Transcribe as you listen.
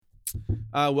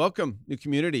Welcome, new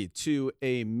community, to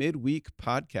a midweek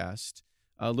podcast.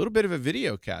 A little bit of a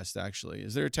video cast, actually.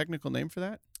 Is there a technical name for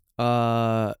that?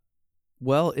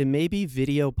 Well, it may be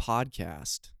video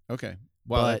podcast. Okay.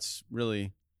 Well, But- that's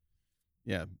really,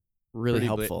 Really pretty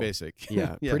helpful. basic.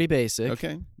 Yeah, pretty basic.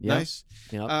 Okay, Yeah. nice.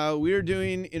 Yep. We are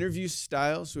doing interview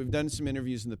style. So we've done some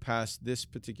interviews in the past. This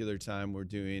particular time, we're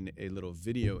doing a little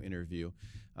video interview.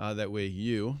 That way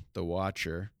you, the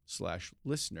watcher /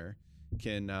 listener,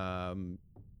 can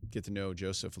get to know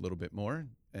Joseph a little bit more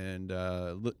and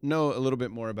know a little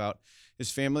bit more about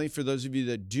his family. For those of you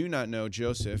that do not know,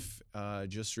 Joseph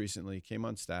just recently came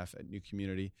on staff at New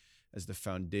Community as the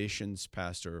foundations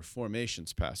pastor, or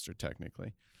formations pastor,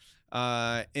 technically.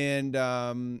 And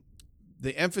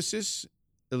the emphasis,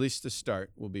 at least to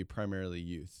start, will be primarily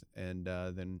youth. And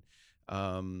then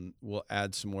we'll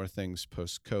add some more things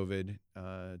post-COVID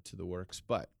to the works.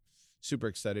 But super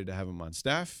excited to have him on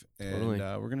staff. And Totally.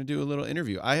 we're going to do a little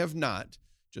interview. I have not,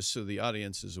 just so the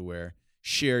audience is aware,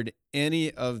 shared any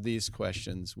of these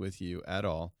questions with you at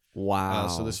all. Wow.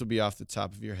 So this will be off the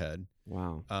top of your head.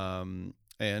 Wow.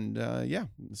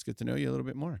 Let's get to know you a little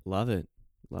bit more. Love it.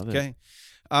 Love it. Okay.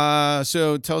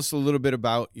 So tell us a little bit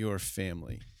about your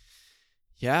family.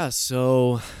 Yeah.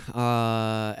 So,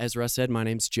 as Russ said, my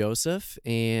name's Joseph,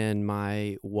 and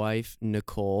my wife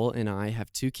Nicole and I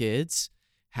have 2 kids,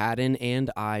 Haddon and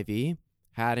Ivy.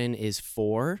 Haddon is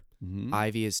 4. Mm-hmm.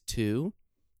 Ivy is 2.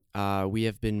 We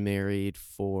have been married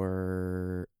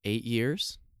for 8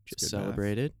 years. That's Just good math.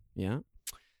 celebrated. Yeah.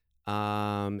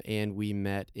 And we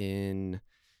met in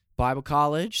Bible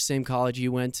college, same college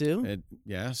you went to.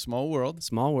 Small world.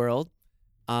 Small world,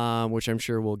 which I'm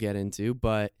sure we'll get into.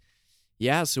 But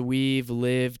yeah, so we've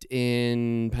lived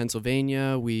in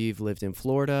Pennsylvania. We've lived in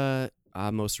Florida.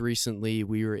 Most recently,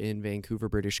 we were in Vancouver,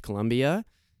 British Columbia,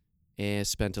 and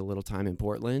spent a little time in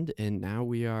Portland. And now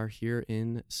we are here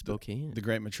in Spokane. The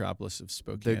great metropolis of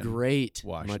Spokane. The great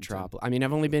Washington. metropolis. I mean,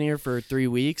 I've only been here for 3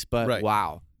 weeks, but Right.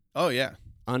 wow, Oh, yeah.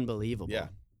 unbelievable. Yeah.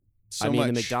 I mean,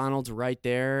 the McDonald's right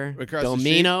there. Across the street.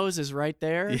 Domino's is right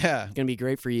there. Yeah. It's going to be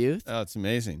great for youth. Oh, it's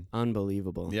amazing.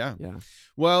 Unbelievable. Yeah. Yeah.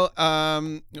 Well,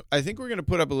 I think we're going to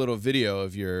put up a little video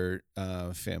of your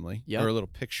family, Yep. or a little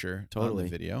picture on Totally. the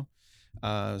video.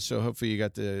 So hopefully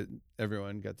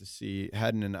everyone got to see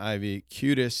Haddon and Ivy,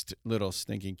 cutest little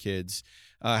stinking kids.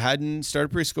 Haddon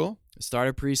started preschool.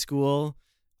 Started preschool.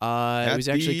 It was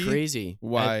actually the crazy.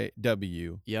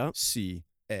 YWCA. Yep.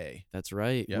 That's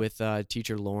right. Yep. With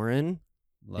teacher Lauren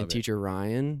Love and it. teacher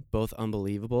Ryan, both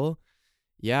unbelievable.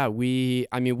 Yeah, we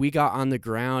got on the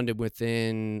ground, and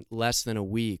within less than a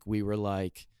week, we were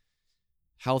like,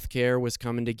 healthcare was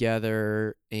coming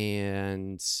together,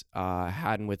 and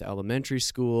Haddon with elementary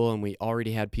school, and we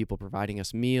already had people providing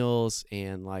us meals,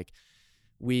 and like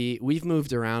we've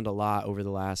moved around a lot over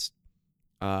the last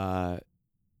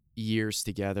years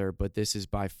together, but this is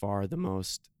by far the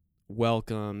most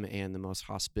welcome and the most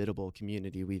hospitable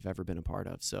community we've ever been a part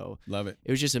of. So Love it.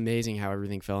 it was just amazing how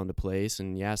everything fell into place.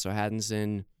 And yeah, so Haddon's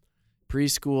in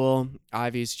preschool.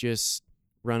 Ivy's just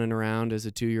running around as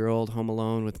a 2-year-old home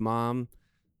alone with mom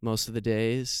most of the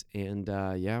days. And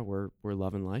we're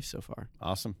loving life so far.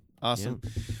 Awesome.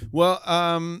 Well,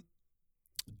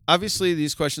 obviously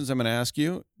these questions I'm going to ask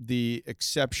you, the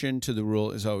exception to the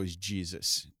rule is always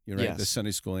Jesus. You're right. Yes. The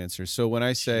Sunday school answer. So when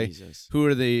I say Jesus. who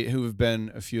have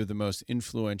been a few of the most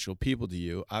influential people to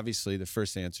you, obviously the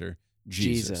first answer,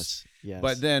 Jesus. Yes.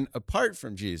 But then apart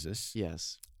from Jesus,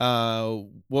 yes. what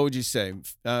would you say?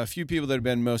 A few people that have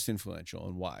been most influential,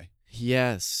 and why?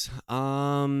 Yes.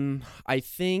 I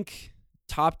think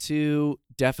top 2,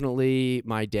 definitely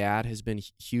my dad has been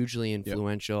hugely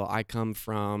influential. I come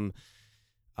from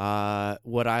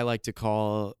what I like to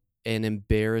call an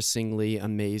embarrassingly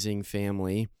amazing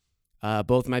family.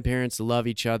 Both my parents love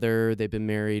each other. They've been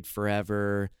married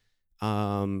forever.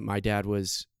 My dad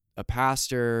was a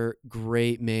pastor,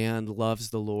 great man, loves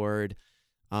the Lord.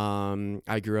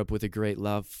 I grew up with a great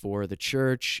love for the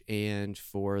church and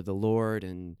for the Lord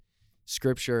and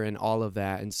scripture and all of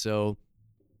that. And so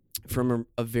from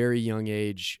a very young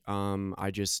age,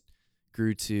 I just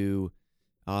grew to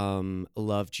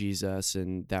love Jesus,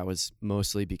 and that was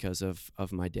mostly because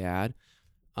of my dad.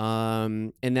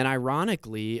 And then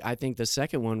ironically, I think the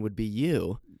second one would be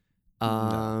you,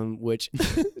 which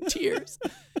tears.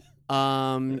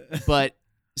 But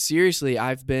seriously,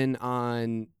 I've been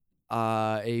on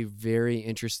a very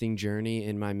interesting journey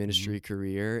in my ministry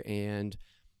career, and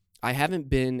I haven't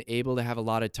been able to have a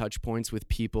lot of touch points with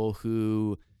people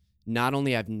who not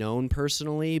only I've known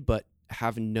personally, but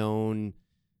have known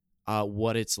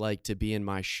what it's like to be in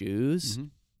my shoes.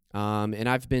 Mm-hmm. And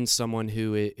I've been someone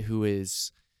who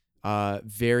is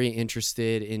very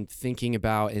interested in thinking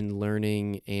about and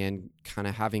learning and kind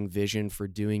of having vision for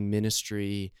doing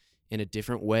ministry in a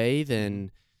different way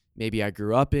than maybe I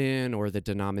grew up in or the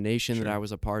denomination that I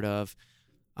was a part of.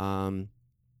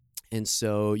 And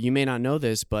so you may not know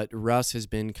this, but Russ has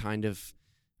been kind of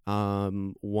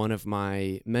one of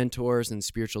my mentors and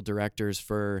spiritual directors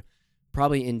for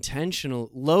probably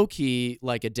low-key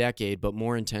like a decade, but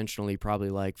more intentionally probably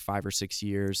like 5 or 6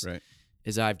 years. Right.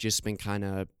 As I've just been kind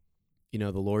of,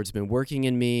 the Lord's been working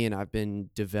in me, and I've been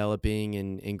developing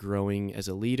and growing as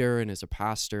a leader and as a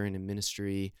pastor and in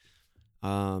ministry.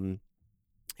 And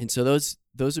so those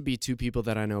would be two people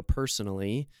that I know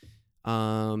personally.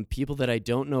 People that I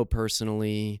don't know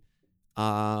personally,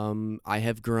 I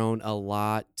have grown a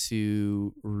lot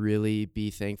to really be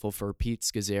thankful for Pete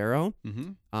Scazzaro,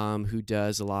 who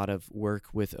does a lot of work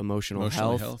with emotional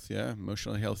health. Yeah,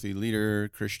 emotionally healthy leader,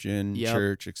 Christian,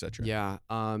 church, etc. Yeah.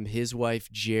 His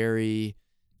wife Jerry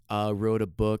wrote a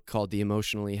book called The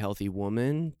Emotionally Healthy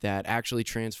Woman that actually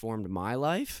transformed my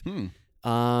life.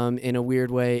 In a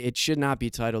weird way. It should not be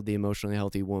titled The Emotionally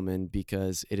Healthy Woman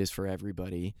because it is for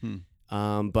everybody.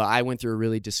 But I went through a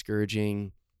really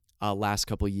discouraging last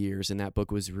couple years, and that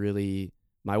book was really,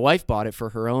 my wife bought it for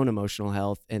her own emotional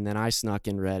health, and then I snuck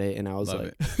and read it, and I was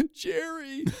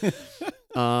Jerry.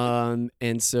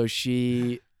 And so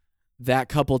that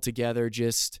couple together,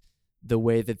 just the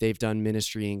way that they've done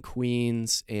ministry in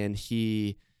Queens, and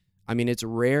it's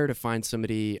rare to find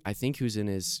somebody, I think, who's in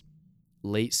his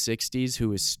late 60s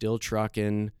who is still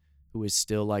trucking, who is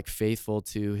still like faithful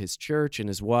to his church and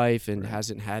his wife and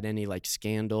hasn't had any like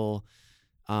scandal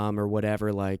or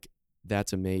whatever. Like,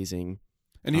 that's amazing.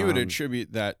 And he would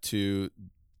attribute that to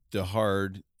the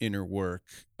hard inner work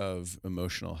of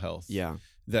emotional health. Yeah.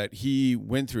 That he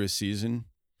went through a season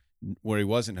where he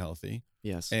wasn't healthy.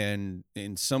 Yes. And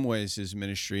in some ways his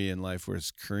ministry and life was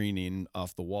careening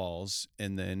off the walls.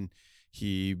 And then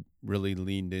he really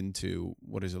leaned into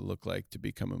what does it look like to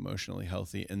become emotionally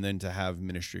healthy and then to have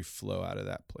ministry flow out of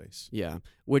that place. Yeah,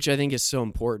 which I think is so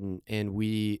important. And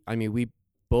we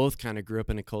both kind of grew up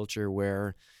in a culture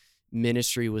where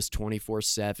ministry was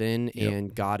 24/7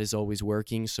 and God is always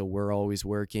working, so we're always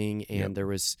working. And there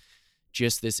was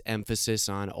just this emphasis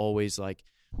on always like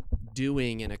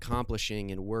doing and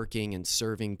accomplishing and working and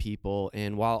serving people.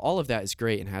 And while all of that is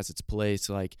great and has its place,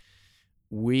 like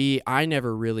I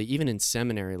never really, even in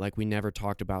seminary, like we never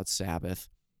talked about Sabbath.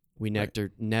 We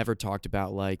never talked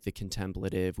about like the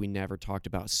contemplative. We never talked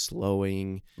about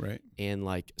slowing and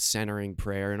like centering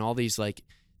prayer and all these like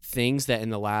things that in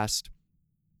the last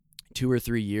 2 or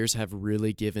 3 years have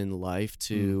really given life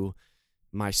to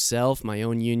myself, my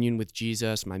own union with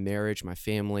Jesus, my marriage, my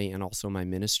family, and also my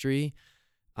ministry.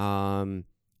 And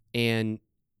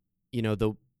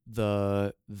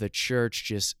the church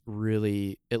just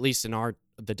really, at least in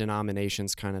the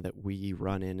denominations kind of that we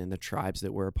run in and the tribes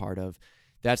that we're a part of,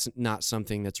 that's not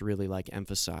something that's really like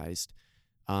emphasized.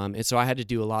 And so I had to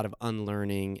do a lot of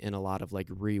unlearning and a lot of like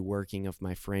reworking of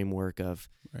my framework of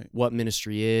what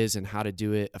ministry is and how to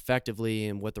do it effectively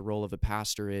and what the role of a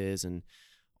pastor is and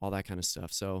all that kind of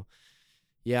stuff. So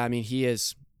yeah, I mean, he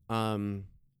is,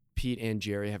 Pete and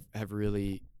Jerry have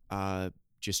really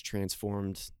just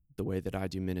transformed the way that I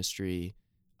do ministry,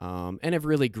 and have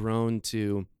really grown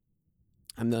to,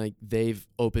 they've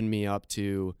opened me up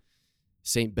to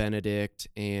St. Benedict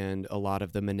and a lot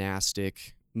of the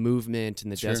monastic movement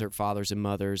and the Desert Fathers and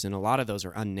Mothers, and a lot of those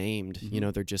are unnamed.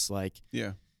 They're just like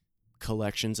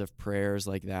collections of prayers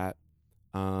like that.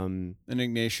 An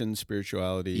Ignatian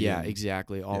spirituality.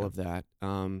 Exactly. All of that.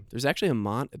 There's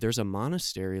actually there's a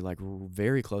monastery like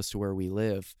very close to where we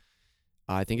live.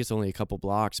 I think it's only a couple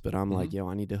blocks, but I'm like,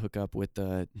 I need to hook up with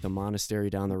the monastery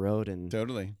down the road and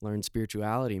learn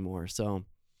spirituality more. So,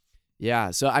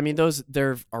 yeah. So, I mean,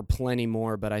 there are plenty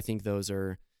more, but I think those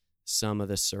are some of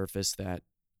the surface that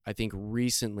I think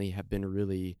recently have been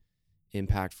really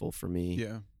impactful for me.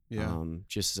 Yeah.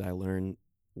 Just as I learn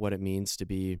what it means to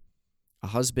be a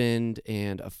husband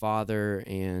and a father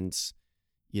and,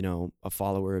 a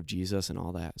follower of Jesus and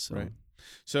all that. So.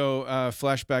 So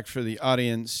flashback for the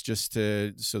audience, just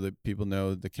so that people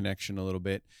know the connection a little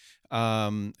bit.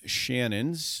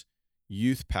 Shannon's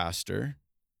youth pastor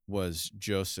was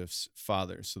Joseph's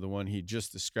father. So the one he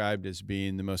just described as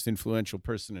being the most influential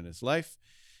person in his life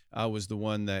was the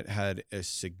one that had a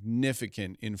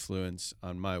significant influence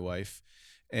on my wife.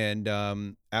 And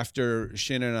after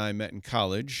Shannon and I met in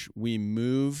college, we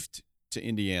moved to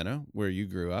Indiana, where you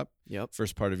grew up,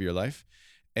 first part of your life.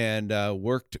 And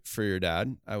worked for your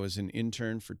dad. I was an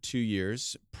intern for 2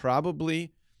 years.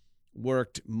 Probably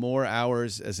worked more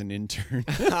hours as an intern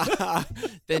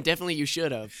Then definitely you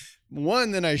should have.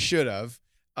 than I should have.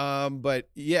 But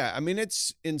yeah, I mean,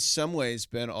 it's in some ways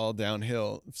been all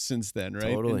downhill since then,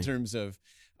 right? Totally. In terms of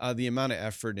the amount of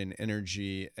effort and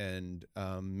energy and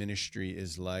ministry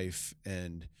is life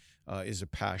and is a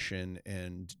passion,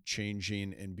 and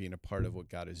changing and being a part of what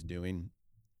God is doing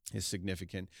is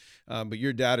significant. But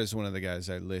your dad is one of the guys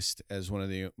I list as one of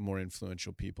the more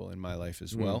influential people in my life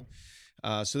as well.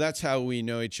 So that's how we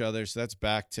know each other. So that's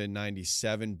back to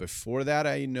 97. Before that,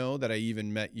 I know that I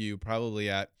even met you probably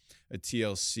at a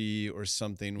TLC or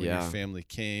something when your family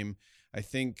came. I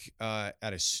think at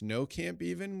a snow camp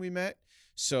even we met.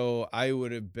 So that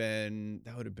would have been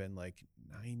like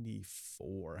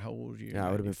 94. How old were you? Yeah,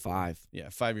 I would have been 5. Yeah,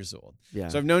 5 years old. Yeah.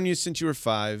 So I've known you since you were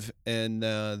 5. And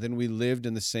then we lived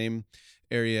in the same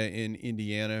area in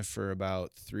Indiana for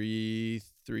about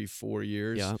 4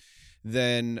 years. Yeah.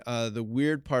 Then the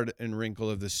weird part and wrinkle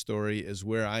of the story is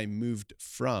where I moved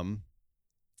from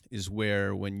is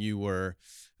where when you were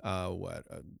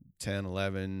 10,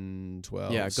 11,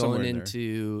 12. Yeah, going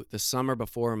into the summer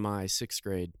before my 6th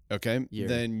grade. Okay. year.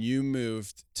 Then you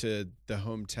moved to the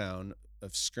hometown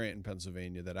of Scranton,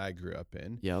 Pennsylvania that I grew up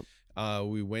in. Yep.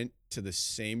 We went to the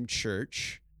same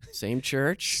church. Same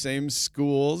church. Same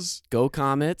schools. Go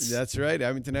Comets. That's right.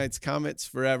 Abingtonites Comets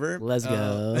forever. Let's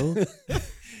go.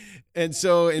 And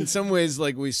so in some ways,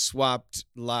 like, we swapped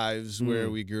lives where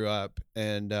we grew up,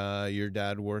 and your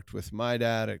dad worked with my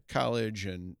dad at college,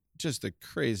 and just a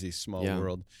crazy small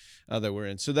world that we're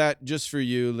in. So that, just for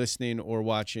you listening or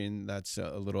watching, that's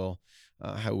a little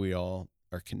how we all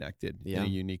are connected in a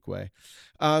unique way.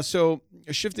 So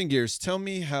shifting gears, tell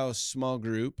me how small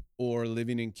group or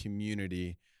living in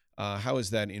community, how has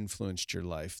that influenced your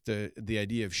life? The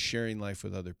idea of sharing life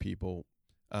with other people,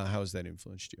 how has that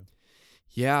influenced you?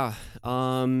 Yeah.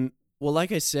 Well,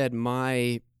 like I said,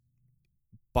 my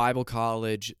Bible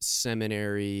college,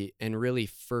 seminary, and really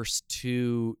first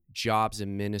 2 jobs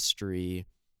in ministry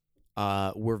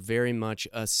were very much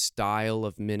a style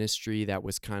of ministry that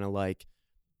was kind of like,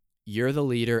 you're the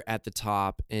leader at the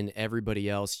top, and everybody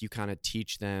else, you kind of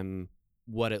teach them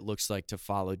what it looks like to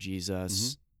follow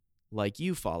Jesus, like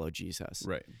you follow Jesus.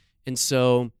 Right. And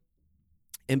so,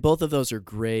 and both of those are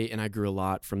great, and I grew a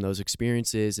lot from those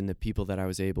experiences and the people that I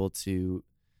was able to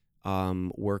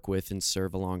work with and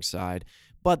serve alongside.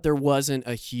 But there wasn't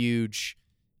a huge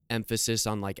emphasis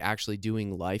on like actually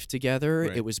doing life together.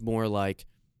 Right. It was more like,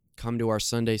 come to our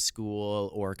Sunday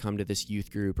school or come to this youth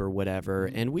group or whatever.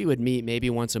 And we would meet maybe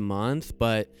once a month,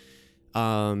 but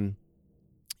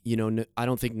you know, I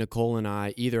don't think Nicole and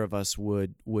I, either of us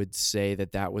would say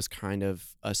that was kind of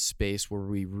a space where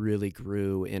we really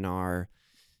grew in our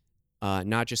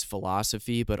not just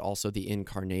philosophy, but also the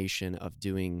incarnation of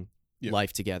doing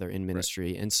life together in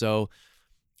ministry. Right. And so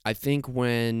I think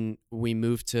when we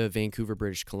moved to Vancouver,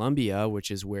 British Columbia, which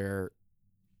is where,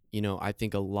 you know, I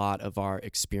think a lot of our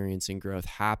experience and growth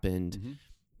happened,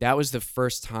 that was the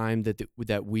first time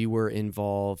that we were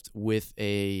involved with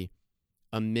a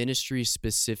ministry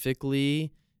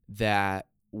specifically that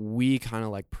we kind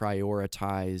of like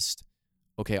prioritized,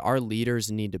 okay, our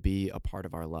leaders need to be a part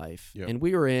of our life. Yep. And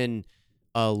we were in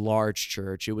a large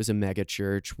church. It was a mega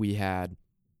church.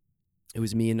 It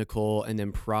was me and Nicole, and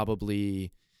then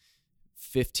probably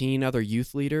 15 other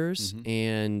youth leaders,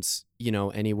 and, you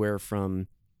know, anywhere from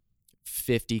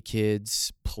 50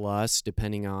 kids plus,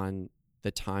 depending on the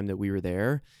time that we were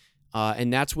there.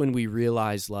 And that's when we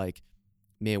realized, like,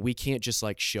 man, we can't just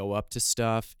like show up to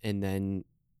stuff and then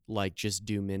like just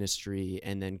do ministry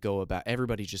and then go about,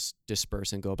 everybody just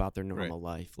disperse and go about their normal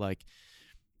life. Like,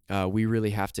 we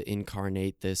really have to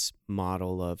incarnate this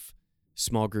model of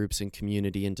small groups and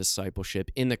community and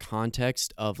discipleship in the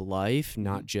context of life,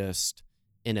 not just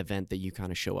an event that you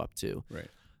kind of show up to. Right.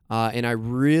 And I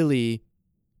really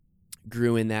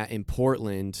grew in that in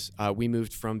Portland. We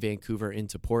moved from Vancouver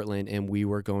into Portland, and we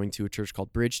were going to a church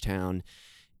called Bridgetown,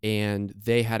 and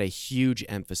they had a huge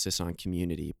emphasis on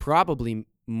community, probably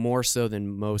more so than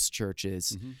most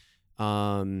churches.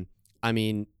 I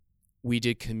mean, we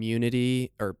did communion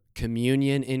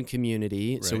in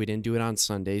community. Right. So we didn't do it on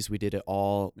Sundays. We did it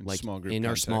all in like in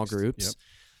our small groups.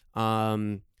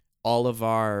 Yep. All of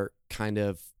our kind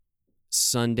of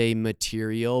Sunday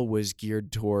material was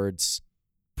geared towards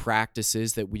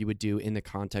practices that we would do in the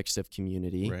context of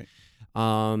community. Right.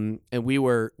 And we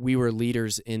were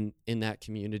leaders in that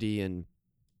community, and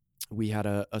we had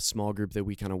a small group that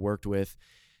we kind of worked with,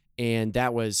 and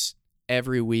that was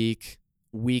every week,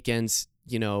 weekends,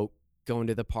 you know, going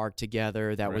to the park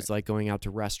together. That was like going out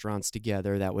to restaurants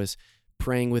together. That was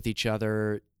praying with each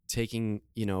other, taking,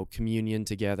 you know, communion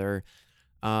together.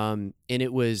 And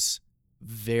it was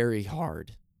very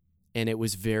hard, and it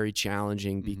was very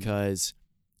challenging because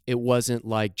it wasn't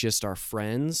like just our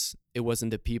friends. It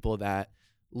wasn't the people that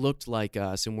looked like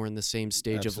us and were in the same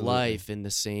stage of life, in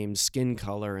the same skin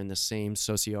color, and the same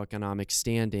socioeconomic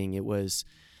standing. It was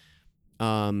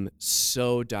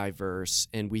so diverse,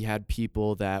 and we had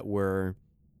people that were,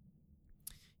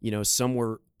 some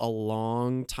were a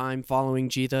long time following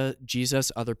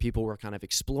Jesus. Other people were kind of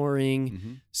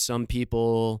exploring. Some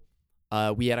people,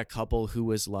 we had a couple who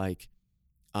was like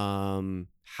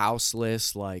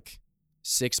houseless, like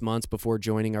 6 months before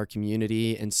joining our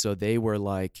community. And so they were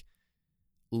like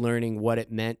learning what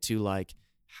it meant to like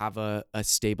have a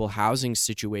stable housing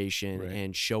situation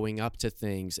and showing up to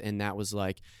things. And that was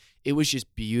like, it was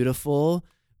just beautiful,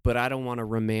 but I don't want to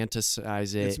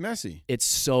romanticize it. It's messy. It's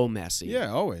so messy.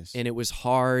 Yeah, always. And it was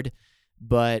hard,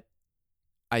 but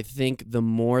I think the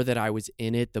more that I was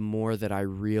in it, the more that I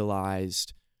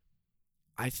realized,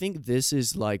 I think this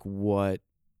is like this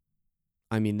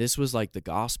was like the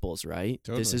Gospels, right?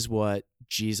 Totally. This is what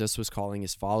Jesus was calling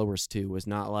his followers to, was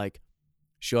not like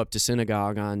show up to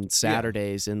synagogue on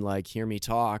Saturdays and like hear me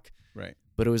talk. Right.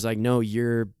 But it was like, no,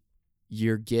 you're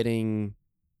getting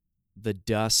the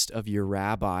dust of your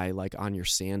rabbi like on your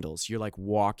sandals. You're like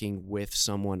walking with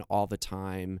someone all the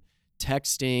time,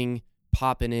 texting,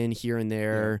 popping in here and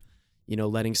there,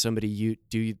 letting somebody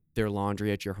do their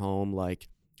laundry at your home. Like,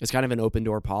 it's kind of an open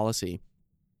door policy.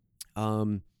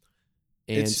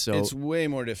 It's way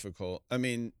more difficult. I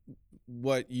mean,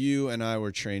 what you and I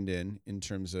were trained in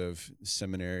terms of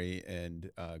seminary and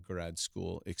grad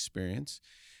school experience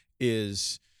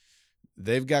is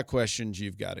they've got questions,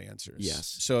 you've got answers.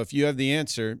 Yes. So if you have the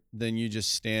answer, then you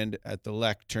just stand at the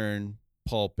lectern,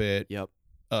 pulpit,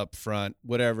 up front,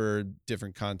 whatever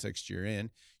different context you're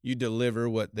in. You deliver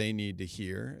what they need to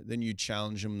hear. Then you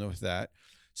challenge them with that.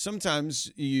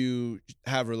 Sometimes you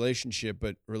have relationship,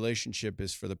 but relationship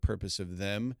is for the purpose of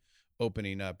them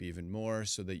opening up even more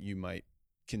so that you might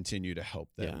continue to help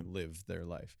them live their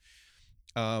life.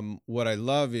 What I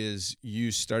love is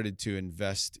you started to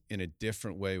invest in a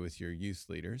different way with your youth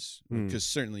leaders, because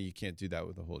certainly you can't do that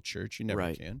with the whole church. You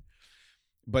never can.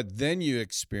 But then you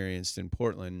experienced in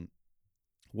Portland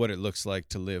what it looks like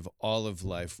to live all of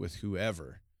life with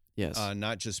whoever. Yes.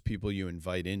 Not just people you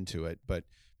invite into it, but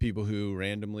people who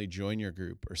randomly join your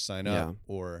group or sign up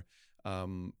or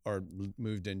are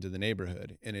moved into the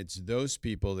neighborhood. And it's those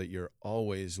people that you're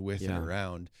always with and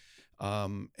around.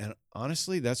 And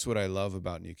honestly, that's what I love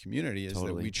about New Community is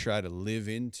that we try to live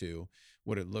into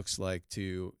what it looks like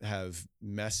to have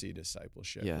messy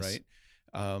discipleship,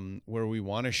 right? Where we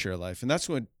want to share life. And that's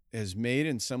what has made,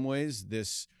 in some ways,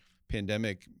 this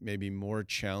pandemic maybe more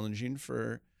challenging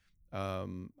for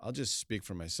I'll just speak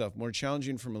for myself, more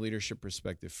challenging from a leadership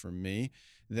perspective for me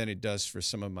than it does for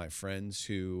some of my friends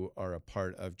who are a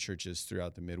part of churches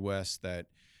throughout the Midwest that,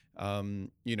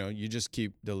 you just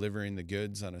keep delivering the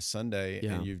goods on a Sunday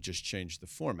and you've just changed the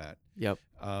format.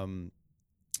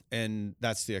 And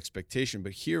that's the expectation.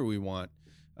 But here we want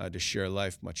to share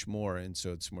life much more. And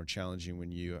so it's more challenging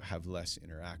when you have less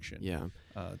interaction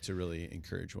to really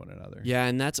encourage one another. Yeah,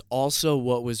 and that's also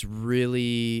what was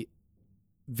really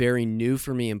very new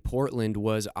for me in Portland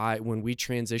was when we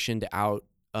transitioned out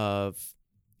of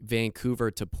Vancouver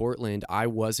to Portland, I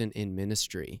wasn't in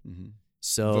ministry.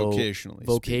 So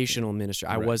vocational ministry.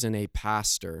 I wasn't a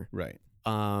pastor. Right.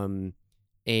 And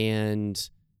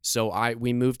so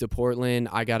we moved to Portland.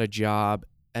 I got a job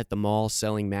at the mall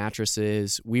selling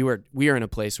mattresses. We were in a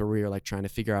place where we were like trying to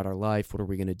figure out our life. What are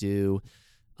we going to do?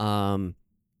 And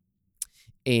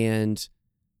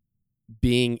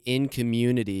being in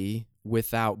community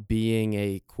without being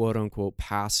a quote unquote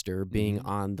pastor, being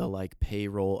on the like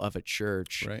payroll of a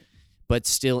church, but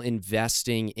still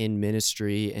investing in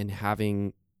ministry and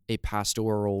having a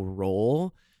pastoral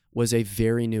role was a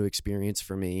very new experience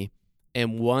for me.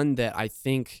 And one that I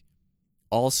think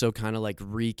also kind of like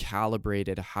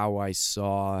recalibrated how I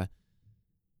saw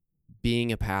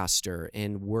being a pastor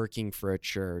and working for a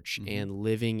church and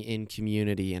living in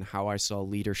community and how I saw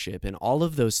leadership. And all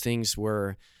of those things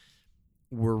were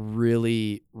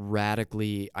really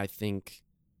radically, I think,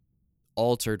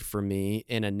 altered for me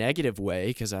in a negative way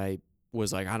because I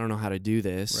was like, I don't know how to do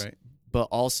this. Right. But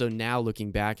also now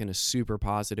looking back in a super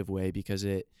positive way because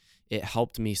it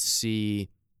helped me see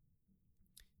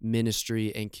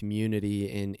ministry and community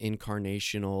and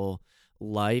incarnational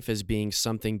life as being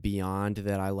something beyond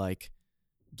that I like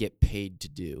get paid to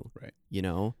do. Right. You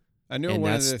know? I know and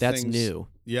one that's of the things new.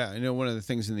 Yeah, I know one of the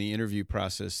things in the interview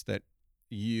process that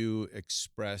you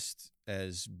expressed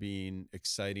as being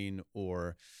exciting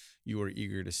or you are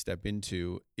eager to step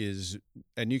into is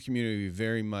a New Community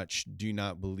very much do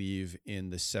not believe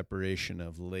in the separation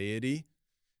of laity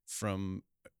from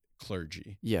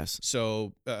clergy. Yes.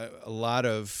 So a lot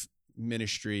of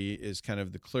ministry is kind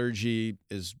of the clergy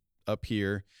is up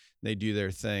here, they do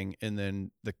their thing, and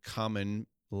then the common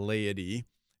laity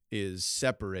is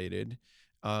separated.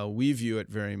 We view it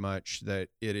very much that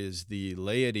it is the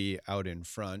laity out in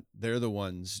front. They're the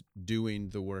ones doing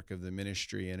the work of the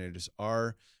ministry, and it is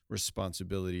our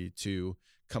responsibility to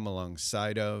come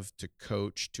alongside of, to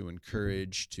coach, to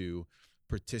encourage, to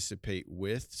participate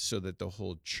with, so that the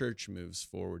whole church moves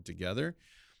forward together,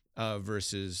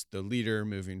 versus the leader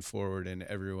moving forward and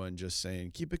everyone just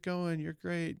saying, keep it going, you're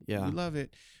great, we love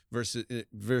it,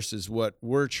 versus what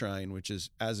we're trying, which is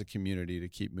as a community to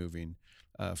keep moving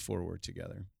forward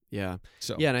together. Yeah.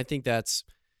 So yeah, and I think that's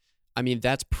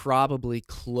probably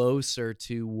closer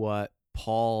to what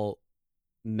Paul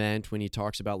meant when he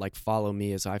talks about like follow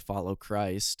me as I follow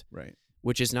Christ. Right.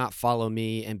 Which is not follow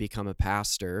me and become a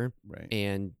pastor Right.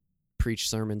 and preach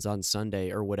sermons on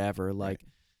Sunday or whatever. Like Right.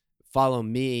 follow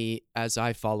me as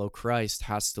I follow Christ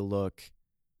has to look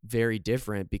very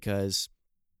different, because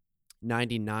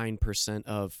 99%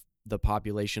 of the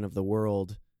population of the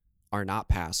world are not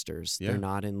pastors. Yeah. They're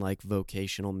not in like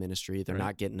vocational ministry. They're Right.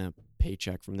 not getting a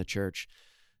paycheck from the church.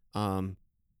 And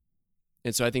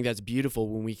so I think that's beautiful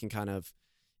when we can kind of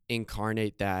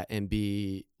incarnate that and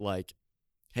be like,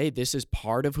 hey, this is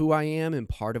part of who I am and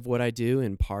part of what I do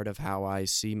and part of how I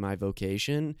see my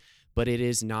vocation, but it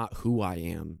is not who I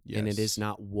am. Yes. And it is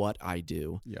not what I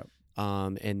do. Yep.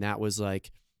 And that was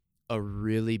like a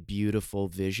really beautiful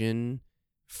vision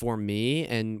for me,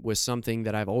 and was something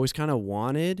that I've always kind of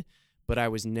wanted, but I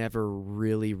was never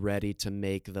really ready to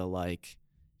make the like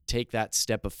take that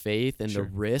step of faith and Sure.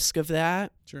 the risk of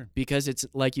that. Sure. Because it's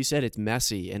like you said, it's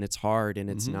messy and it's hard and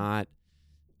it's Mhm.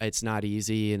 not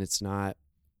easy and it's not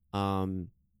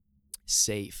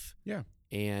safe. Yeah.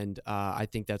 And I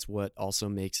think that's what also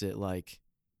makes it like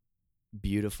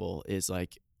beautiful, is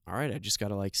like, all right, I just got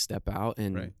to like step out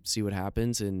and Right. see what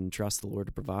happens and trust the Lord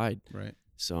to provide. Right.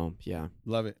 So yeah.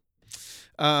 Love it.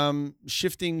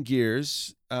 Shifting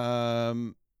gears,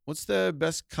 what's the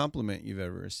best compliment you've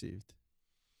ever received?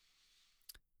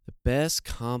 The best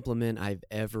compliment I've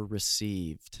ever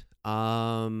received.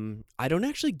 I don't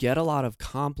actually get a lot of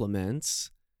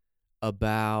compliments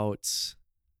about,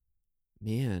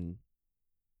 man.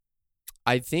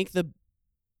 I think the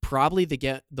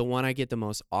one I get the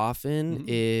most often Mhm.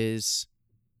 is,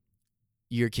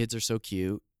 your kids are so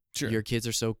cute. Sure. Your kids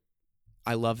are so,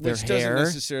 I love their Which hair.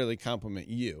 doesn't necessarily compliment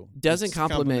you. Doesn't It's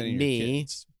compliment complimenting your me.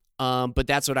 kids. But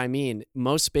that's what I mean.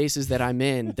 Most spaces that I'm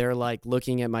in, they're like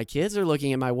looking at my kids or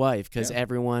looking at my wife, because Yeah.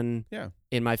 everyone Yeah.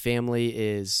 in my family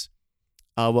is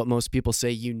what most people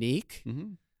say unique.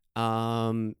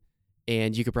 Mm-hmm.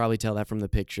 And you could probably tell that from the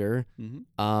picture.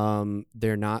 Mm-hmm.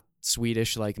 They're not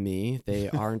Swedish like me. They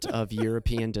aren't of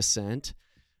European descent,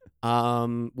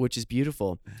 which is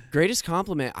beautiful. Greatest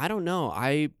compliment, I don't know.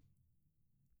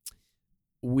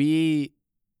 We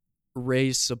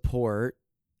raise support.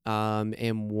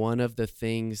 And one of the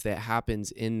things that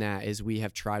happens in that is we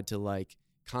have tried to like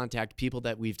contact people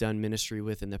that we've done ministry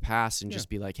with in the past and just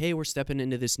be like, hey, we're stepping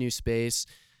into this new space.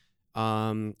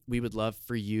 We would love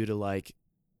for you to like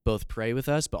both pray with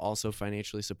us, but also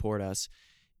financially support us.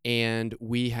 And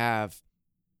we have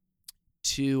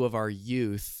 2 of our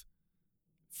youth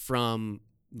from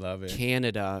Love it.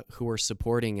 Canada who are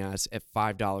supporting us at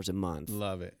 $5 a month.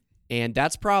 Love it. And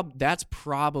that's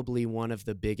probably one of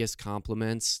the biggest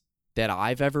compliments that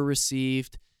I've ever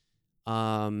received,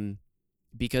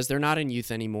 because they're not in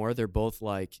youth anymore. They're both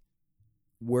like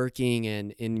working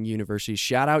and in universities.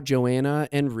 Shout out Joanna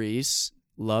and Reese.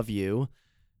 Love you.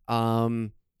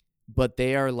 But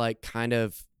they are like kind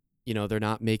of, they're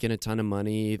not making a ton of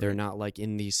money. They're Right. not like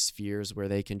in these spheres where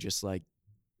they can just like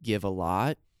give a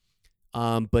lot.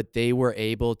 But they were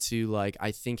able to like,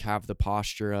 I think, have the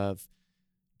posture of,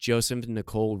 Joseph and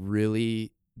Nicole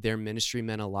really, their ministry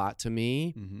meant a lot to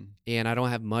me, Mm-hmm. and I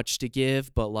don't have much to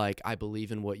give, but like I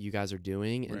believe in what you guys are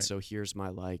doing, and Right. so here's my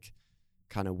like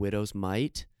kind of widow's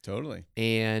mite. Totally.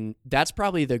 And that's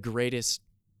probably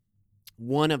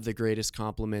one of the greatest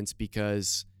compliments,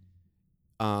 because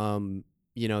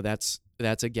that's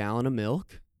a gallon of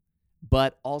milk,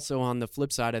 but also on the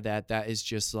flip side of that is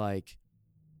just like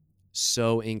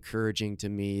so encouraging to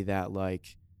me that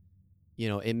like,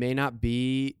 it may not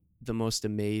be the most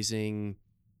amazing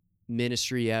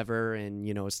ministry ever. And,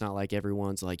 it's not like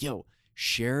everyone's like, yo,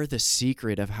 share the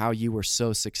secret of how you were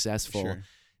so successful. Sure.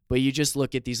 But you just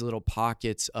look at these little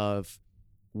pockets of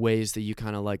ways that you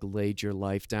kind of like laid your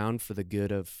life down for the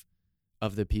good of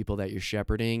the people that you're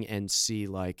shepherding, and see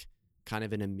like kind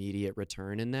of an immediate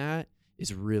return in that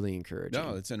is really encouraging.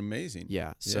 No, it's an amazing.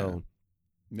 Yeah. So,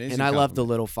 amazing. And I love the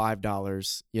little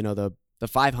 $5. You know, the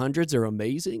 500s are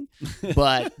amazing,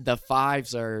 but the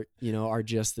 5s are, you know, are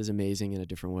just as amazing in a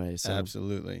different way. So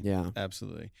Absolutely. yeah.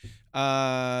 Absolutely.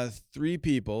 3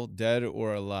 people, dead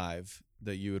or alive,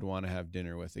 that you would want to have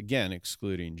dinner with. Again,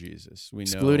 excluding Jesus.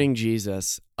 Excluding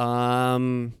Jesus.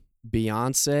 Beyonce.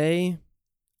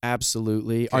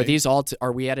 Absolutely. Okay. Are these all?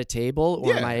 Are we at a table,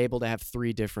 or am Yeah. I able to have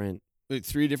 3 different? Wait,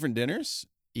 3 different dinners?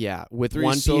 Yeah, with 3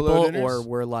 one solo people, dinners? or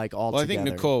we're like all Well, together. I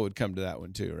think Nicole would come to that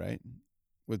one too, right?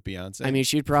 With Beyonce. I mean,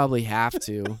 she'd probably have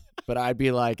to, but I'd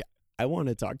be like, I want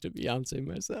to talk to Beyonce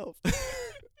myself.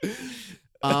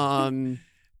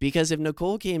 Because if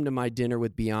Nicole came to my dinner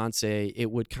with Beyonce,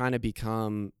 it would kind of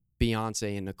become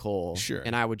Beyonce and Nicole. Sure.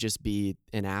 And I would just be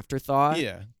an afterthought.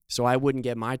 yeah. So I wouldn't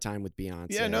get my time with Beyonce.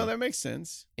 Yeah, no, that makes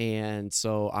sense. And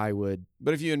so I would.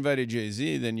 But if you invited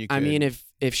Jay-Z, then you could. I mean, if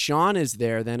Sean is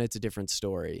there, then it's a different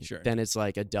story. Sure. Then it's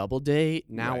like a double date.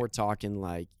 Now Right. we're talking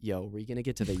like, yo, are we gonna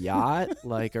get to the yacht?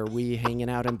 Like, are we hanging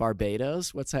out in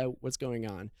Barbados? What's going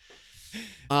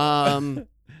on?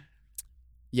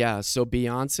 Yeah. So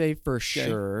Beyonce for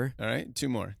sure. All right, 2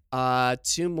 more.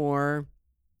 2 more.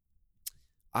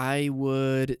 I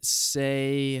would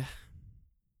say,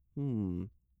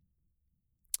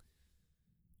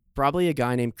 probably a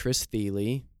guy named Chris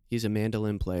Thiele. He's a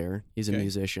mandolin player. He's a Okay.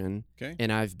 musician. Okay.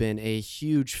 And I've been a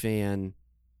huge fan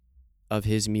of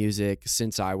his music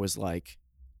since I was like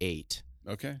 8.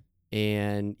 Okay.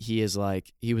 And he was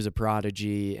a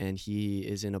prodigy, and he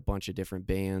is in a bunch of different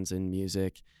bands and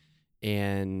music.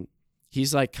 And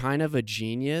he's like kind of a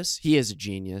genius. He is a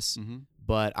genius, Mm-hmm.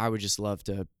 but I would just love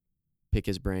to pick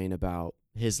his brain about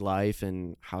his life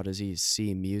and how does he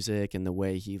see music, and the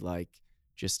way he like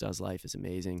just does life is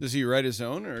amazing. Does he write his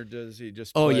own, or does he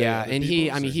just Oh play yeah, other and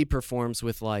people's, or- he performs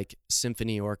with like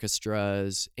symphony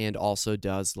orchestras, and also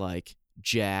does like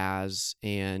jazz.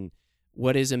 And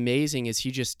what is amazing is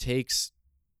he just takes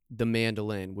the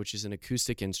mandolin, which is an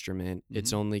acoustic instrument.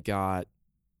 Mhm.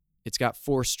 It's got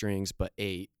 4 strings, but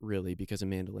 8 really, because a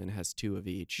mandolin has 2 of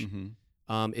each. Mhm.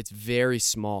 It's very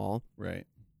small, Right.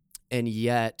 and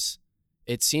yet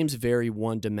it seems very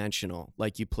one-dimensional.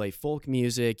 Like you play folk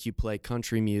music, you play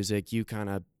country music,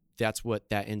 that's what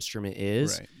that instrument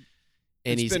is. Right.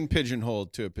 And It's he's been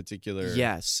pigeonholed to a particular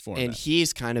yes, format. and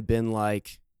he's kind of been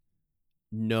like,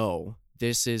 no,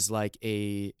 this is like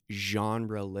a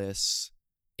genreless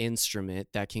instrument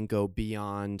that can go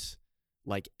beyond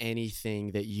like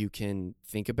anything that you can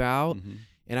think about. Mhm.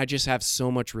 And I just have so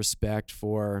much respect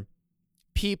for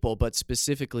people, but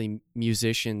specifically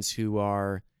musicians, who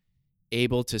are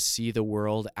able to see the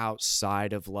world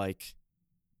outside of like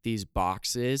these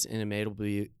boxes, and am able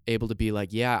to be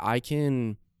like, yeah, I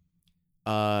can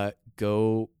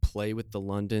go play with the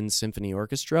London Symphony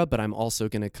Orchestra, but I'm also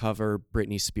going to cover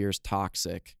Britney Spears'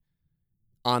 Toxic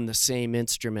on the same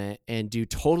instrument and do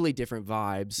totally different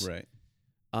vibes. Right.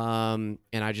 And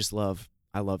I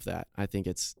love that. I think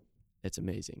it's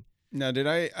amazing. Now, did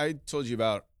I told you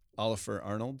about Oliver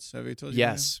Arnolds? Have I told you?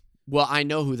 Yes. Well, I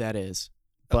know who that is,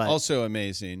 but Also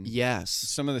amazing. yes.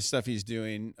 Some of the stuff he's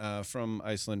doing from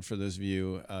Iceland, for those of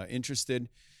you interested,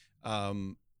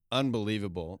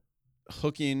 unbelievable.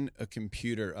 Hooking a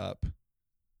computer up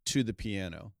to the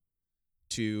piano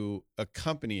to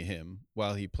accompany him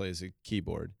while he plays a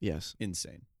keyboard. Yes.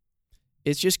 Insane.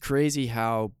 It's just crazy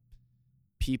how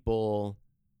people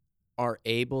are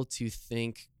able to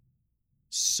think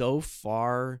so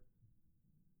far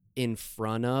in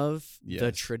front of the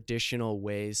Yes. traditional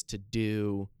ways to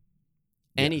do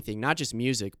Yeah. anything, not just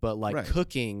music, but like Right.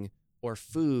 cooking or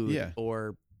food Yeah.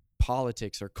 or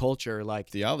politics or culture, like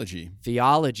Theology.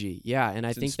 theology. Yeah. And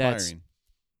I It's think inspiring.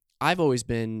 I've always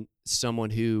been someone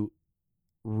who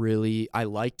really, I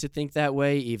like to think that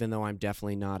way, even though I'm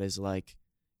definitely not as like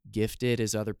gifted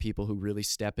as other people who really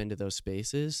step into those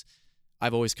spaces.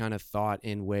 I've always kind of thought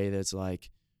in a way that's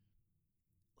like,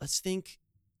 let's think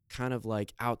kind of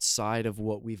like outside of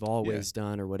what we've always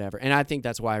done or whatever. And I think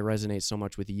that's why I resonate so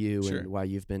much with you Sure. and why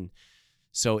you've been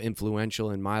so influential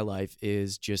in my life,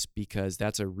 is just because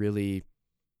that's a really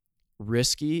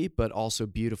risky but also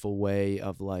beautiful way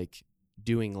of like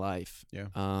doing life. Yeah.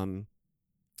 And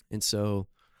so,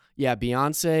 yeah,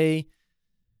 Beyonce,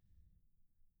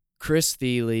 Chris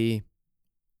Thiele,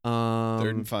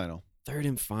 Third and final. Third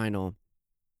and final.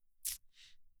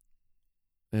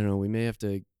 I don't know. We may have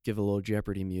to give a little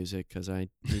Jeopardy music because I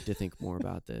need to think more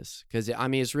about this. Because I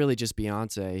mean, it's really just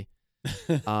Beyonce,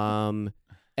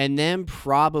 and then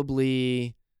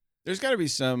probably There's got to be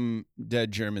some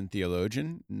dead German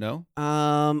theologian, no?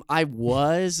 I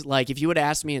was like, if you would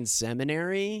ask me in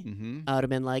seminary, Mm-hmm. I would have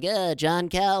been like, John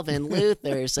Calvin,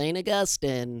 Luther, Saint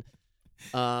Augustine.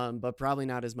 But probably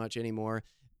not as much anymore.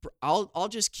 I'll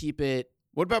just keep it.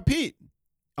 What about Pete?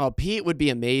 Oh, Pete would be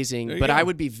amazing, There you but go. I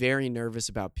would be very nervous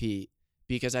about Pete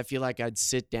because I feel like I'd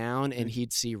sit down and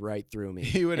he'd see right through me.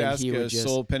 He would and ask a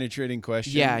soul-penetrating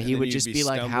question. Yeah, and he then would you'd just be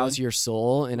like, stumbling. "How's your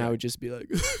soul?" And I Right. would just be like,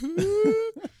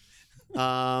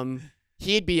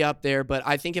 he'd be up there. But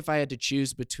I think if I had to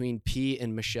choose between Pete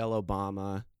and Michelle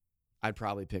Obama, I'd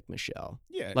probably pick Michelle.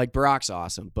 Yeah, Like Barack's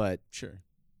awesome, but sure.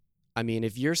 I mean,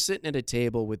 if you're sitting at a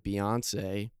table with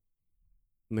Beyonce,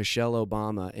 Michelle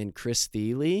Obama, and Chris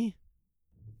Thiele,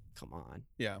 come on.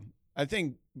 Yeah, I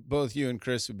think both you and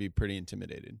Chris would be pretty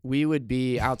intimidated. We would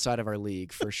be outside of our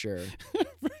league for sure.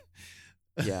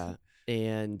 Yeah.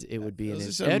 And it would be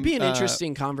Those are it'd be an some,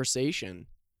 interesting conversation.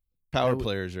 Power would-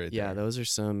 players right Yeah, there. those are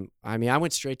some. I mean, I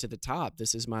went straight to the top.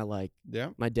 This is my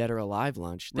Yeah, my dead or alive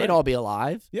lunch. They'd Right. all be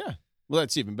alive. yeah. Well,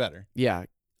 that's even better. Yeah.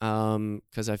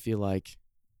 Because I feel like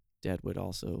dead would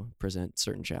also present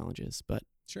certain challenges. But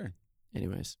Sure.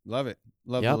 anyways, Love it.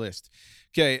 Love Yep. the list.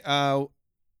 Okay.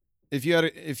 If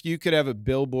you could have a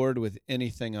billboard with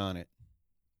anything on it,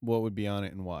 what would be on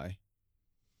it and why?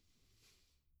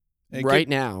 It right could-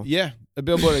 now, Yeah, a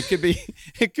billboard. It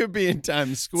could be in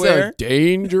Times it's Square. a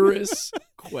dangerous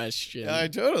question.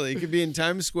 Totally. It could be in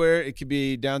Times Square. It could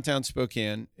be downtown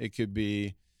Spokane. It could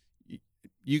be.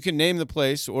 You can name the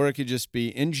place, or it could just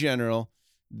be in general.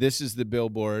 This is the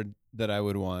billboard that I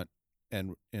would want,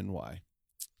 and why.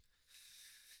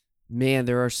 Man,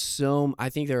 I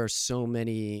think there are so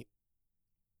many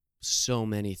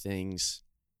things,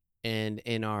 and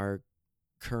in our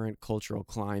current cultural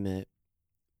climate,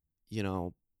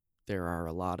 there are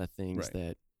a lot of things Right.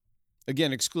 that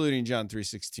Again, excluding John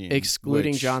 3:16.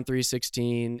 excluding which- John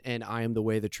 3:16 and I am the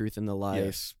way, the truth, and the life.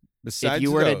 Yes. Besides If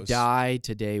you were to those- die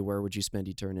today, where would you spend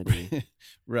eternity?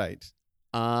 right.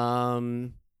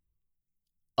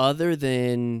 Other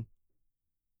than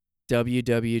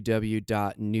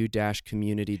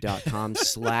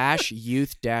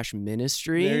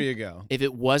www.new-community.com/youth-ministry. There you go. If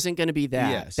it wasn't going to be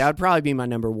that, Yes. that would probably be my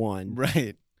number one.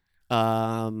 Right.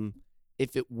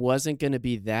 If it wasn't going to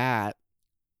be that,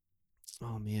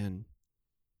 oh man,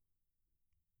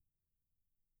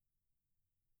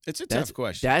 It's a tough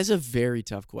question. that is a very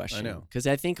tough question. know. Because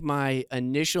I think my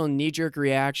initial knee-jerk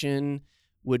reaction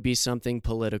would be something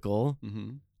political,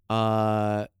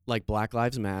 Mm-hmm. like Black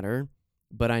Lives Matter,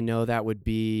 but I know that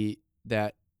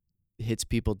hits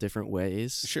people different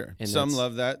ways. Sure. And Some that's-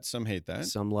 love that. Some hate that.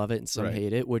 Some love it and some Right.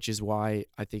 hate it, which is why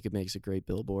I think it makes a great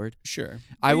billboard. Sure.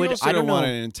 I But would- You also I don't don't want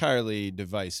know. an entirely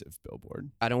divisive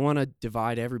billboard. I don't want to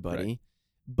divide everybody,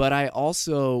 but I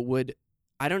also would,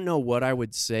 I don't know what I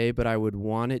would say, but I would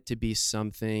want it to be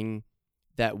something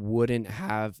that wouldn't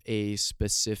have a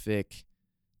specific,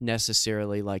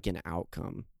 necessarily like an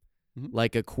outcome. Mhm.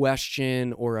 Like a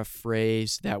question or a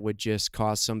phrase that would just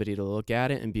cause somebody to look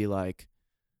at it and be like,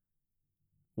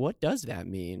 what does that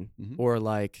mean? Mhm. Or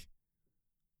like,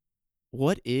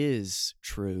 what is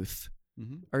truth?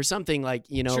 Mm-hmm. Or something like,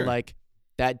 Sure. like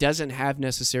that doesn't have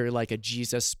necessarily like a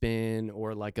Jesus spin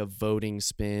or like a voting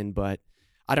spin, but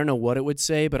I don't know what it would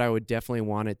say, but I would definitely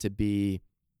want it to be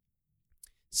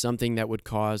something that would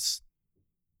cause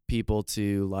people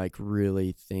to like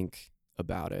really think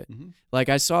about it. Mm-hmm. Like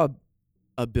I saw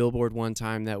a billboard one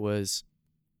time that was,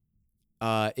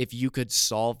 if you could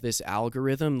solve this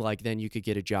algorithm, like then you could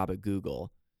get a job at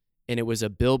Google. And it was a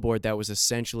billboard that was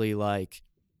essentially like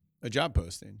A job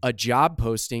posting. a job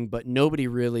posting, but nobody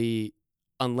really,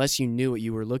 unless you knew what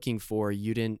you were looking for,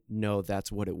 you didn't know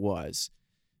that's what it was.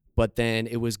 But then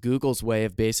it was Google's way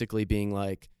of basically being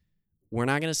like, we're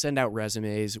not going to send out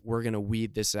resumes. We're going to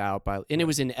weed this out and it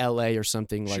was in LA or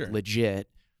something like Sure. legit.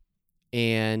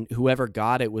 And whoever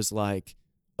got it was like,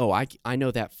 oh, I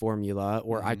know that formula,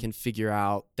 or I Mhm. can figure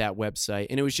out that website.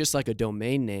 And it was just like a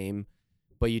domain name,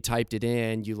 but you typed it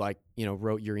in, you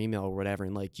wrote your email or whatever,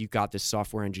 and like you got this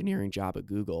software engineering job at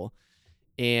Google.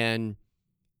 And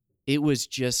it was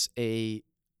just that's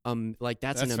an That's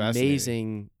fascinating.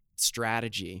 amazing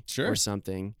strategy Sure. or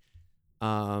something.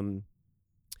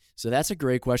 So that's a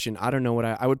great question. I don't know what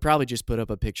I would probably just put up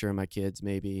a picture of my kids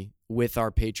maybe with our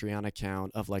Patreon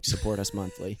account of like support us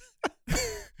monthly.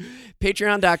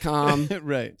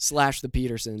 Patreon.com/the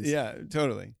Petersons. Yeah,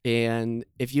 totally. And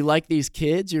if you like these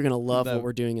kids, you're going to love Love- what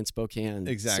we're doing in Spokane.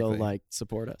 Exactly. So like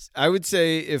support us. I would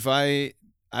say if I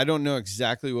don't know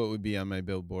exactly what would be on my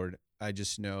billboard. I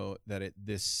just know that at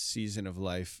this season of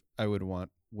life, I would want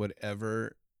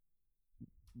whatever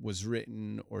was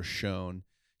written or shown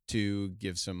to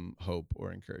give some hope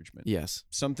or encouragement. Yes.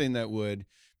 Something that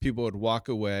people would walk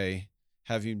away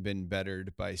having been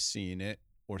bettered by seeing it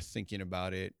or thinking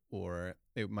about it, or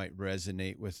it might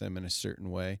resonate with them in a certain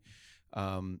way,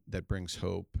 that brings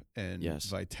hope and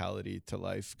vitality to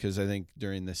life. Because I think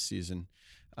during this season,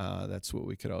 that's what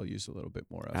we could all use a little bit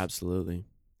more of. Absolutely.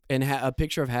 And a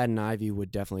picture of Haddon Ivy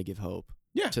would definitely give hope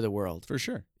to the world. For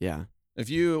sure. Yeah. If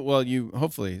you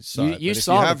hopefully saw it. You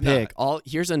saw the pic.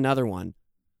 Here's another one.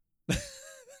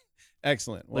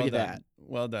 Excellent. Well Look at done. that.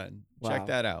 Well done. Wow. Check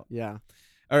that out. Yeah.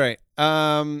 All right.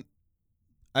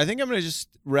 I think I'm going to just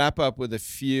wrap up with a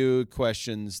few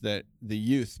questions that the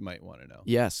youth might want to know.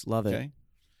 Yes. Love it.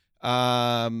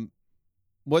 Okay.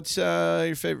 What's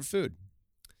your favorite food?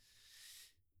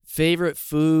 Favorite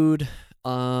food?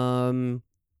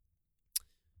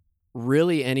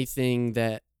 Really anything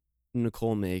that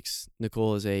Nicole makes.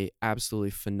 Nicole is a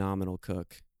absolutely phenomenal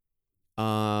cook.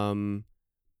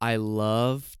 I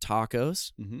love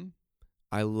tacos. Mm-hmm.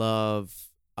 I love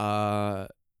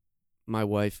my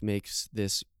wife makes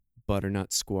this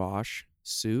butternut squash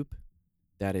soup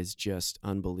that is just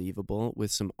unbelievable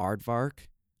with some aardvark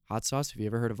hot sauce. Have you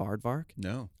ever heard of aardvark?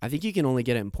 No. I think you can only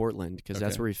get it in Portland because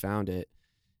that's Okay. where we found it.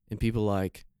 And people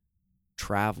like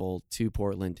travel to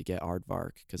Portland to get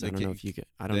aardvark because I don't know if you can.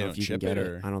 I don't know if you can get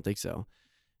it. I don't think so.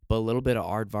 But a little bit of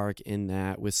aardvark in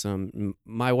that with some.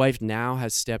 My wife now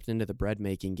has stepped into the bread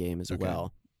making game as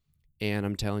well, and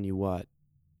I'm telling you what.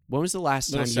 When was the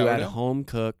last time you had home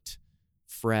cooked,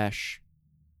 fresh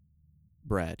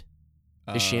bread?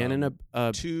 Is Shannon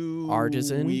a 2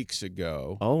 artisan? weeks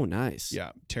ago. Oh, nice.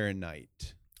 Yeah, Tara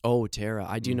Knight. Oh, Tara.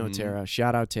 I do know Tara.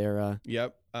 Shout out Tara.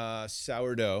 Yep.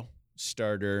 Sourdough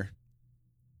starter.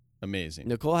 Amazing.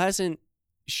 Nicole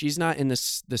she's not in the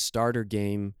starter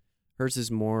game. Hers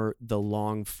is more the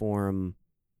long form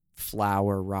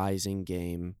flour rising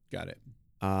game. Got it.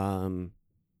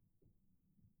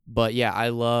 But yeah,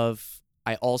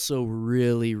 I also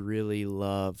really, really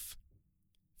love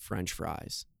French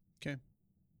fries. Okay.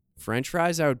 French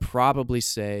fries, I would probably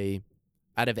say,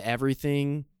 out of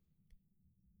everything,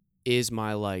 is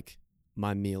my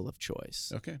meal of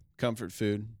choice. Okay. Comfort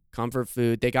food. Comfort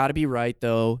food. They got to be right,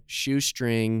 though.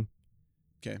 Shoestring.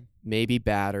 Okay. Maybe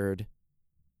battered.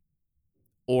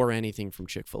 Or anything from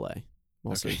Chick-fil-A. I'm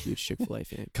also a huge Chick-fil-A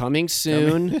fan. Coming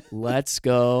soon. Let's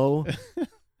go.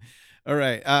 All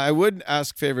right. I would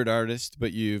ask favorite artist,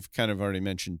 but you've kind of already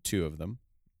mentioned 2 of them.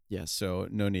 Yes. So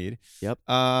no need. Yep.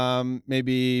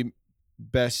 Maybe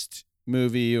best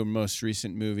movie or most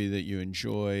recent movie that you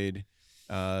enjoyed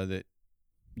that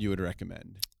you would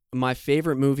recommend. My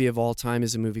favorite movie of all time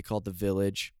is a movie called The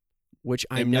Village, which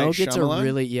I M. know Night gets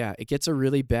Shyamalan? it gets a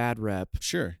really bad rep.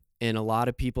 Sure. And a lot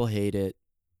of people hate it,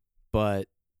 but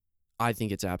I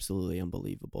think it's absolutely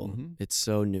unbelievable. Mhm. It's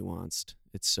so nuanced.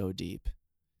 It's so deep.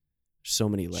 So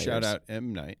many layers. Shout out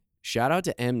M. Night. Shout out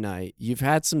to M. Night. You've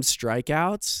had some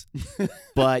strikeouts,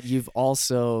 but you've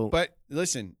also... But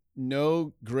listen,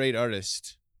 no great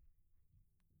artist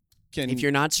can... If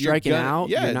you're not striking out,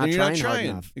 you're not trying hard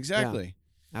enough. Exactly.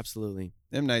 Yeah, absolutely.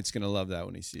 M. Night's going to love that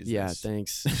when he sees Yeah, this.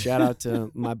 thanks. Shout out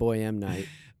to my boy M. Night.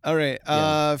 All right.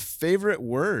 Favorite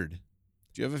word?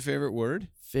 Do you have a favorite word?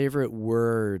 Favorite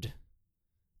word?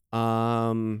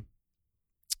 I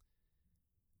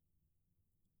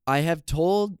have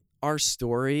told our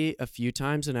story a few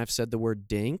times, and I've said the word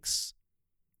dinks,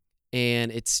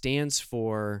 and it stands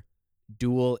for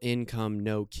dual income,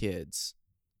 no kids.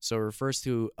 So it refers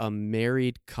to a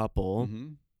married couple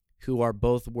who are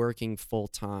both working full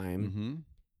time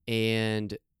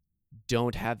and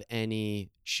don't have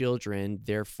any children.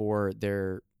 Therefore,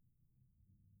 their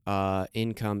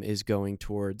income is going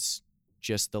towards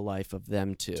just the life of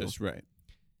them two. Just right.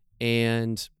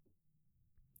 And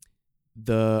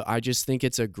I just think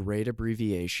it's a great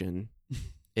abbreviation.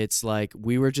 It's like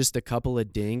we were just a couple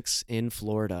of dinks in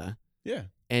Florida. Yeah.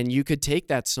 And you could take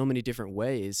that so many different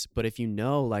ways, but if you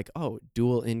know, like, oh,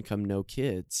 dual income, no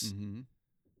kids,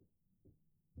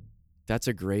 that's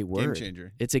a great word. Game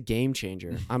changer. It's a game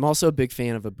changer. I'm also a big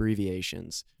fan of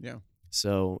abbreviations. Yeah.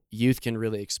 So youth can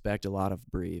really expect a lot of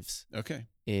breves Okay.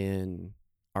 in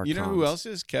our You know who else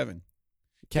is? Kevin.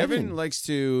 Kevin likes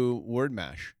to word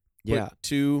mash. Yeah. Put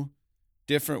 2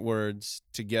 different words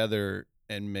together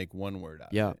and make one word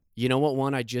out of it. You know what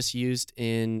one I just used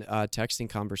in a texting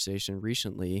conversation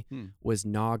recently was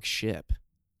nog ship.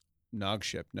 Nog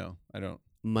ship. No, I don't.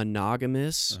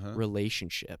 Monogamous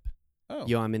relationship. Oh.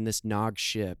 Yo, I'm in this nog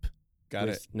ship. Got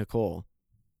with it. Nicole.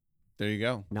 There you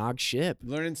go. Nog ship.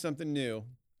 Learning something new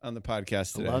on the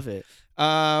podcast today. I love it.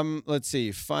 Let's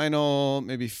see. Final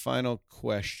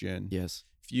question. Yes.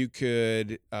 If you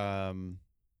could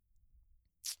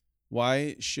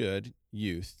why should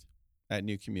youth at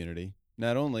New Community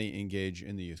not only engage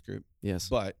in the youth group, Yes.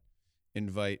 but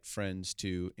invite friends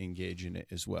to engage in it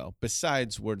as well,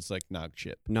 besides words like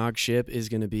Nogship? Nogship is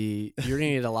going to be, you're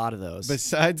going to get a lot of those.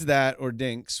 Besides that, or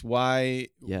Dinks, why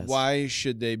Yes. why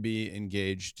should they be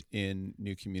engaged in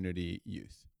New Community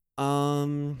youth?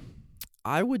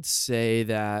 I would say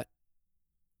that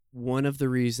one of the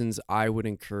reasons I would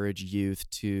encourage youth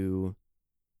to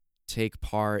take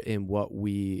part in what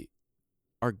we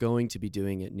are going to be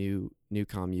doing at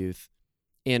Newcom Youth,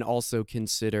 and also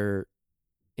consider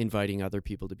inviting other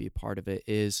people to be a part of it,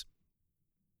 is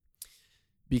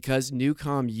because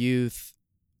Newcom Youth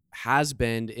has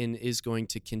been and is going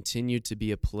to continue to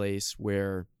be a place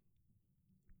where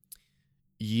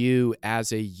you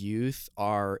as a youth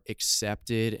are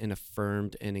accepted and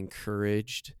affirmed and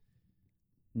encouraged,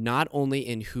 not only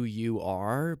in who you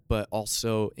are, but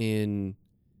also in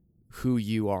who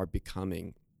you are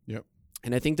becoming. Yep.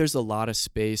 And I think there's a lot of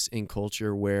space in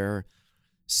culture where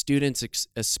students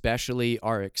especially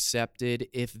are accepted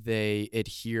if they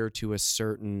adhere to a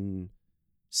certain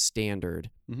standard.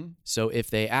 Mm-hmm. So if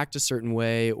they act a certain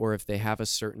way, or if they have a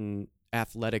certain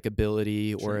athletic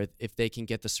ability, Sure. or if they can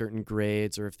get the certain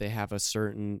grades, or if they have a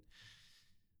certain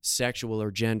sexual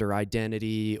or gender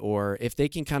identity, or if they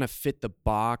can kind of fit the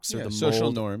box or the social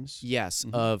mold, norms. yes,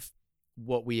 Mhm. of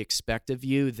what we expect of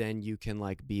you, then you can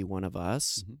like be one of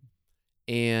us. Mhm.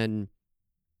 And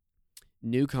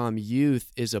Newcom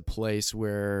Youth is a place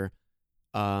where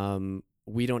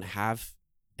we don't have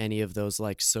any of those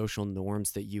like social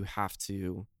norms that you have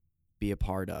to be a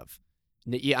part of.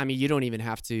 I mean, you don't even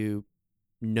have to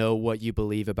know what you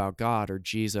believe about God or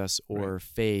Jesus or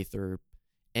faith or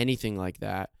anything like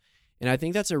that. And I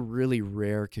think that's a really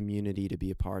rare community to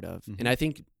be a part of. Mhm. And I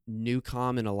think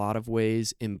Newcom in a lot of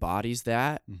ways embodies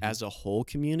that Mhm. as a whole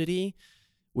community,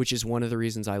 which is one of the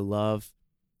reasons I love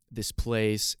this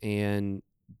place and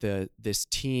this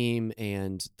team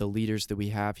and the leaders that we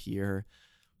have here.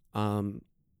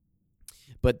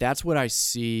 But that's what I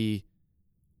see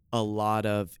a lot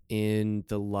of in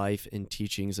the life and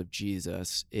teachings of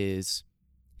Jesus, is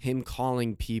him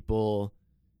calling people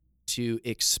to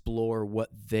explore what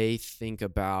they think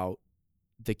about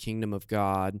the kingdom of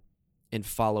God and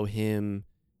follow him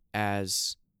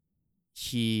as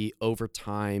he over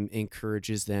time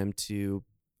encourages them to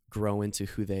grow into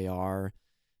who they are.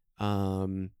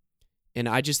 And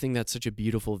I just think that's such a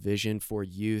beautiful vision for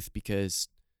youth, because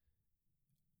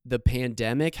the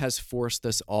pandemic has forced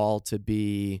us all to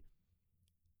be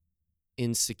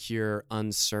insecure,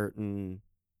 uncertain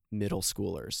middle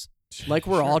schoolers. Like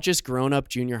we're all just grown-up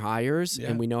junior hires, Yeah.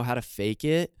 and we know how to fake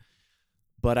it.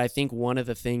 But I think one of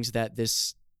the things that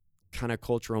this kind of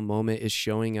cultural moment is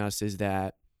showing us is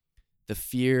that the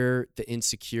fear, the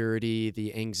insecurity,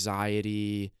 the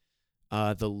anxiety,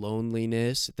 the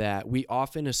loneliness that we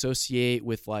often associate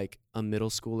with like a middle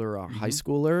schooler or a high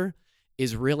schooler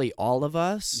is really all of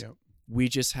us. Yep. We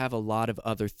just have a lot of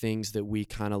other things that we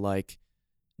kind of like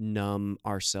numb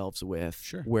ourselves with.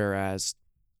 Sure. Whereas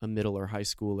a middle or high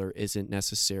schooler isn't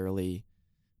necessarily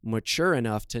mature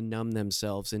enough to numb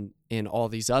themselves in all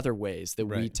these other ways that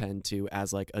we Right. tend to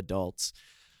as like adults.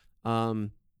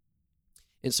 And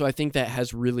so I think that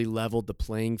has really leveled the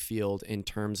playing field in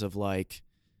terms of like,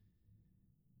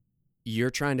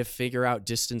 you're trying to figure out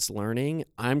distance learning.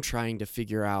 I'm trying to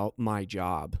figure out my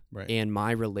job Right. and my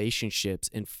relationships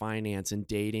and finance and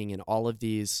dating and all of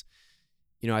these.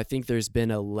 You know, I think there's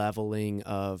been a leveling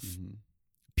of Mhm.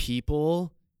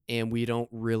 people, and we don't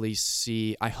really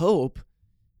see, I hope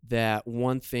that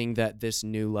one thing that this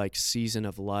new like season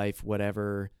of life,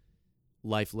 whatever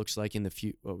life looks like in the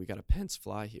future, oh, we got a Pence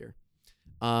fly here.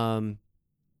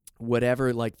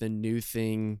 Whatever like the new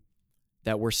thing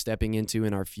that we're stepping into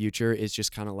in our future is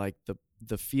just kind of like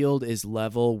the field is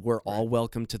level. We're all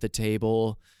welcome to the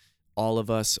table. All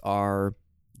of us are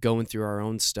going through our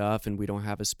own stuff, and we don't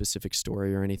have a specific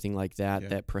story or anything like that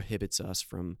that prohibits us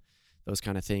from those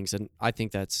kind of things. And I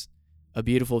think that's a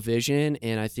beautiful vision,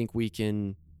 and I think we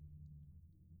can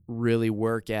really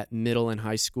work at middle and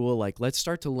high school. Like, let's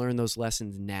start to learn those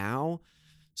lessons now,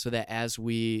 so that as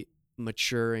we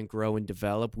mature and grow and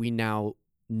develop, we now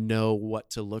know what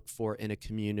to look for in a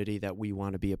community that we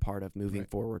want to be a part of moving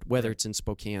forward, whether it's in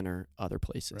Spokane or other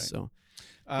places. Right.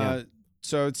 So,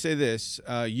 So I would say this,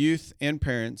 youth and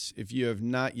parents, if you have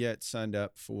not yet signed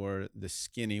up for the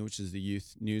Skinny, which is the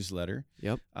youth newsletter,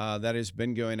 that has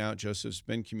been going out. Joseph's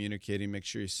been communicating. Make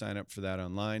sure you sign up for that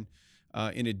online.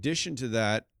 In addition to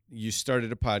that, you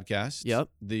started a podcast. Yep.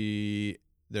 The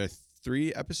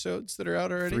 3 episodes that are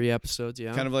out already. 3 episodes,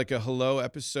 yeah. Kind of like a hello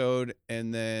episode,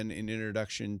 and then an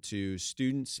introduction to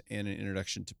students and an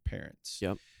introduction to parents.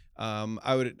 Yep.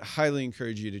 I would highly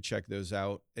encourage you to check those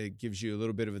out. It gives you a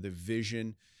little bit of the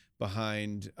vision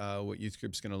behind what youth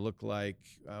group's going to look like,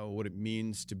 what it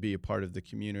means to be a part of the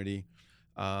community,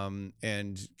 and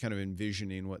kind of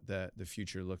envisioning what the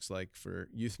future looks like for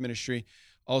youth ministry.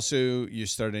 Also, you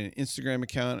started an Instagram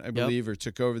account, I believe, or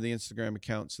took over the Instagram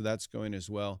account, so that's going as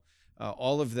well.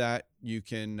 All of that you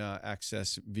can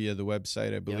access via the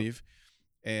website, I believe,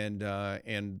 and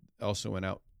also went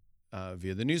out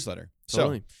via the newsletter.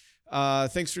 Totally. So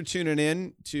thanks for tuning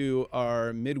in to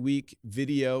our midweek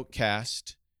video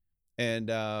cast, and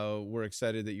we're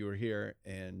excited that you were here,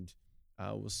 and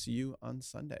we'll see you on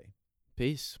Sunday.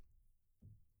 Peace.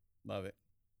 Love it.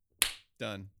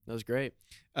 Done. That was great.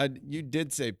 You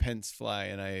did say Pence fly,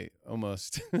 and I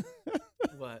almost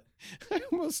What? I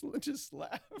almost just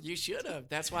laughed. You should have.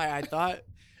 That's why I thought.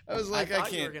 I was like, I thought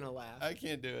can't. You were gonna laugh. I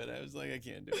can't do it. I was like, I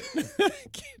can't do it. I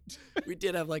can't do it. We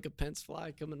did have like a Pence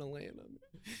fly coming to land on me.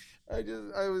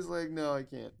 I was like, no, I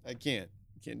can't. I can't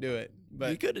do it.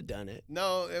 But you could have done it.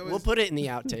 no, it was. We'll put it in the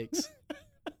outtakes.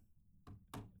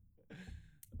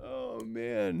 Oh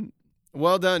man,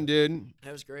 well done, dude.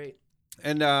 That was great.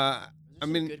 And Those are I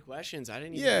mean, good questions. I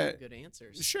didn't even have good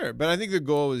answers. sure, but I think the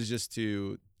goal was just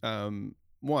to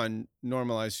one,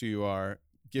 normalize who you are,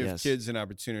 give kids an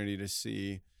opportunity to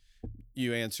see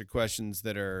you answer questions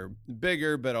that are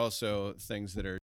bigger, but also things that are